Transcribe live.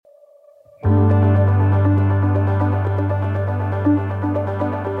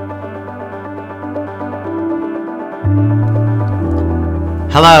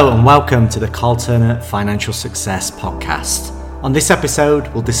Hello and welcome to the Carl Turner Financial Success Podcast. On this episode,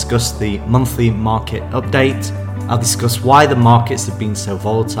 we'll discuss the monthly market update. I'll discuss why the markets have been so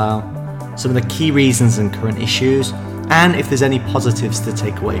volatile, some of the key reasons and current issues, and if there's any positives to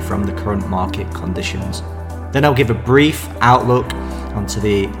take away from the current market conditions. Then I'll give a brief outlook onto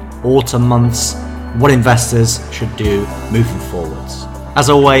the autumn months, what investors should do moving forwards. As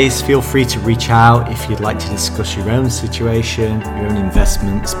always, feel free to reach out if you'd like to discuss your own situation, your own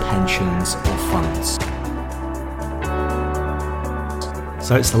investments, pensions or funds.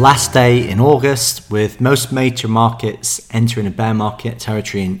 So it's the last day in August, with most major markets entering a bear market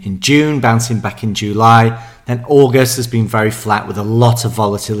territory in June, bouncing back in July. Then August has been very flat with a lot of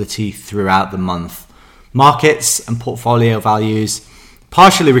volatility throughout the month. Markets and portfolio values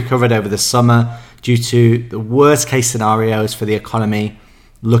partially recovered over the summer due to the worst case scenarios for the economy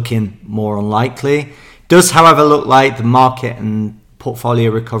looking more unlikely. It does, however, look like the market and portfolio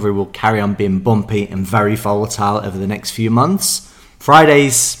recovery will carry on being bumpy and very volatile over the next few months.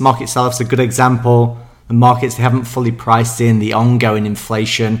 Friday's market sell-off is a good example. The markets, they haven't fully priced in the ongoing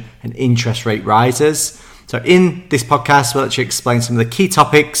inflation and interest rate rises. So in this podcast, we'll actually explain some of the key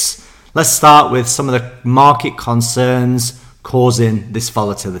topics. Let's start with some of the market concerns causing this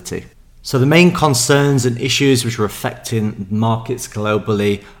volatility. So the main concerns and issues which are affecting markets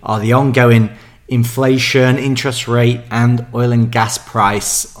globally are the ongoing inflation, interest rate, and oil and gas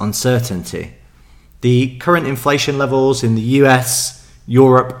price uncertainty. The current inflation levels in the US,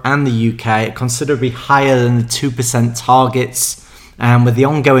 Europe, and the UK are considerably higher than the 2% targets, and with the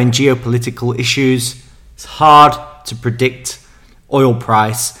ongoing geopolitical issues, it's hard to predict oil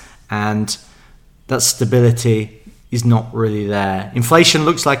price, and that stability is not really there. Inflation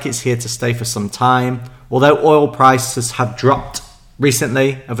looks like it's here to stay for some time. Although oil prices have dropped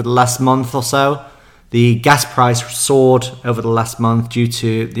recently over the last month or so, the gas price soared over the last month due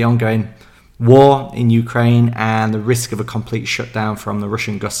to the ongoing war in Ukraine and the risk of a complete shutdown from the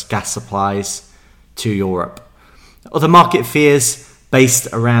Russian gas supplies to Europe. Other market fears based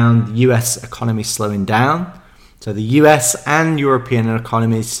around the US economy slowing down. So the US and European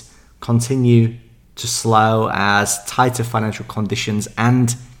economies continue to slow as tighter financial conditions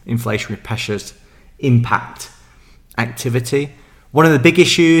and inflationary pressures impact activity. One of the big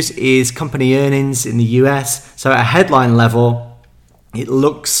issues is company earnings in the US. So at a headline level, it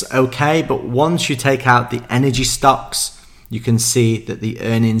looks okay, but once you take out the energy stocks, you can see that the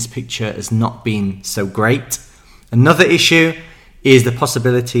earnings picture has not been so great. Another issue is the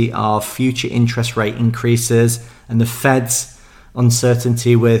possibility of future interest rate increases and the Fed's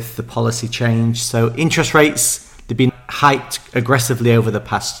uncertainty with the policy change. So interest rates, they've been hiked aggressively over the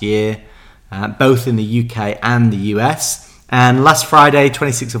past year, both in the UK and the US. And last Friday,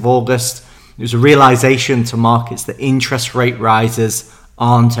 26th of August, there was a realization to markets that interest rate rises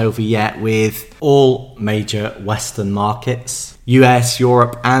aren't over yet, with all major Western markets, US,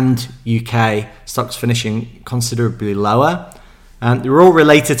 Europe and UK stocks finishing considerably lower. And they're all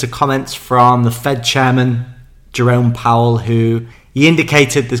related to comments from the Fed chairman, Jerome Powell, who he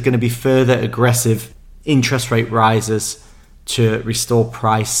indicated there's going to be further aggressive interest rate rises to restore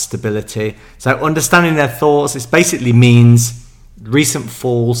price stability. So understanding their thoughts, this basically means recent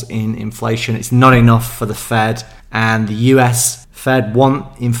falls in inflation, it's not enough for the Fed, and the US Fed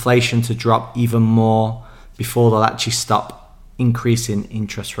want inflation to drop even more before they'll actually stop increasing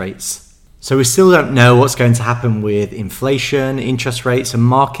interest rates. So we still don't know what's going to happen with inflation, interest rates, and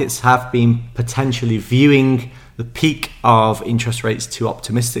markets have been potentially viewing the peak of interest rates too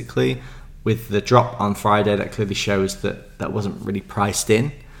optimistically, with the drop on Friday that clearly shows that that wasn't really priced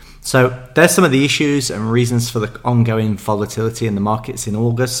in. So there's some of the issues and reasons for the ongoing volatility in the markets in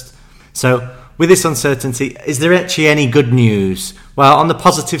August. So with this uncertainty, is there actually any good news? Well, on the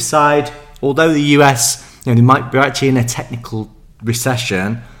positive side, although the US, they might be actually in a technical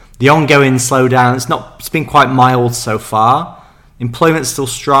recession, the ongoing slowdown, it's been quite mild so far. Employment's still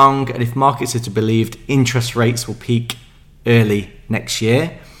strong, and if markets are to be believed, interest rates will peak early next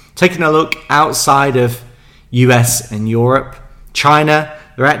year. Taking a look outside of US and Europe, China,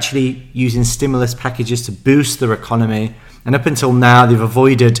 they're actually using stimulus packages to boost their economy, and up until now they've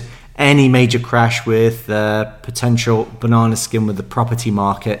avoided any major crash with potential banana skin with the property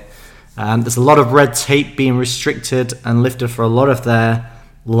market. There's a lot of red tape being restricted and lifted for a lot of their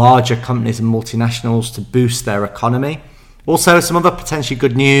larger companies and multinationals to boost their economy. Also, some other potentially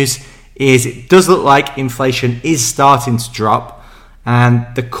good news is it does look like inflation is starting to drop, and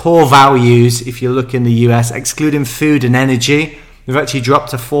the core values, if you look in the US, excluding food and energy, they've actually dropped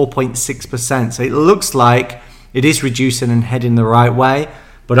to 4.6%. So it looks like it is reducing and heading the right way,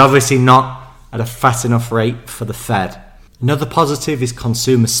 but obviously not at a fast enough rate for the Fed. Another positive is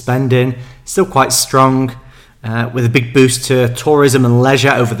consumer spending, still quite strong, with a big boost to tourism and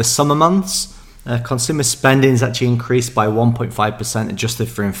leisure over the summer months. Consumer spending has actually increased by 1.5% adjusted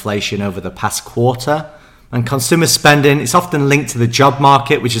for inflation over the past quarter. And consumer spending is often linked to the job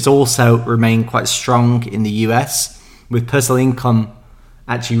market, which has also remained quite strong in the US, with personal income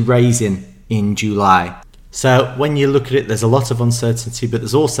actually raising in July. So when you look at it, there's a lot of uncertainty, but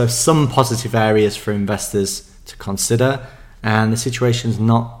there's also some positive areas for investors to consider, and the situation's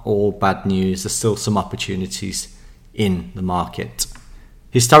not all bad news. There's still some opportunities in the market.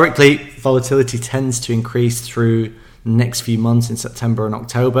 Historically, volatility tends to increase through the next few months in September and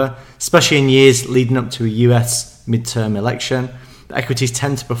October, especially in years leading up to a US midterm election. The equities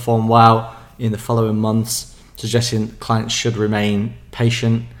tend to perform well in the following months, suggesting clients should remain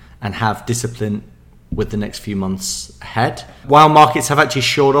patient and have discipline with the next few months ahead. While markets have actually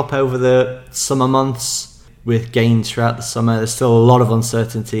shored up over the summer months with gains throughout the summer, there's still a lot of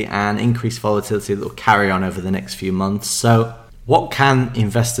uncertainty and increased volatility that will carry on over the next few months. So what can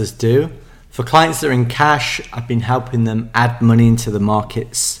investors do? For clients that are in cash, I've been helping them add money into the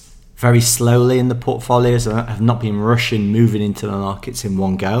markets very slowly in the portfolios and have not been rushing moving into the markets in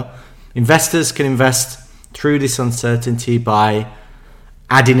one go. Investors can invest through this uncertainty by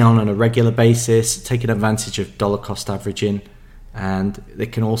adding on a regular basis, taking advantage of dollar cost averaging, and they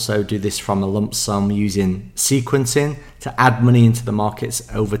can also do this from a lump sum using sequencing to add money into the markets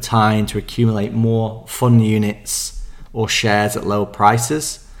over time to accumulate more fund units or shares at lower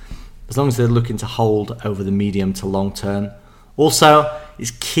prices, as long as they're looking to hold over the medium to long term. Also,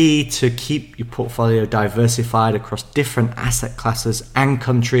 it's key to keep your portfolio diversified across different asset classes and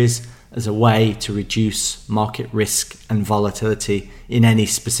countries as a way to reduce market risk and volatility in any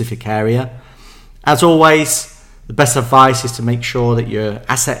specific area. As always, the best advice is to make sure that your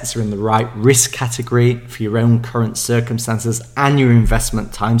assets are in the right risk category for your own current circumstances and your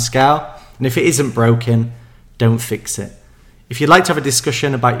investment timescale. And if it isn't broken, don't fix it. If you'd like to have a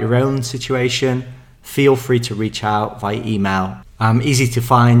discussion about your own situation, feel free to reach out via email. I'm easy to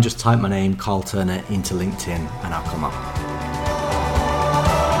find, just type my name, Carl Turner, into LinkedIn and I'll come up.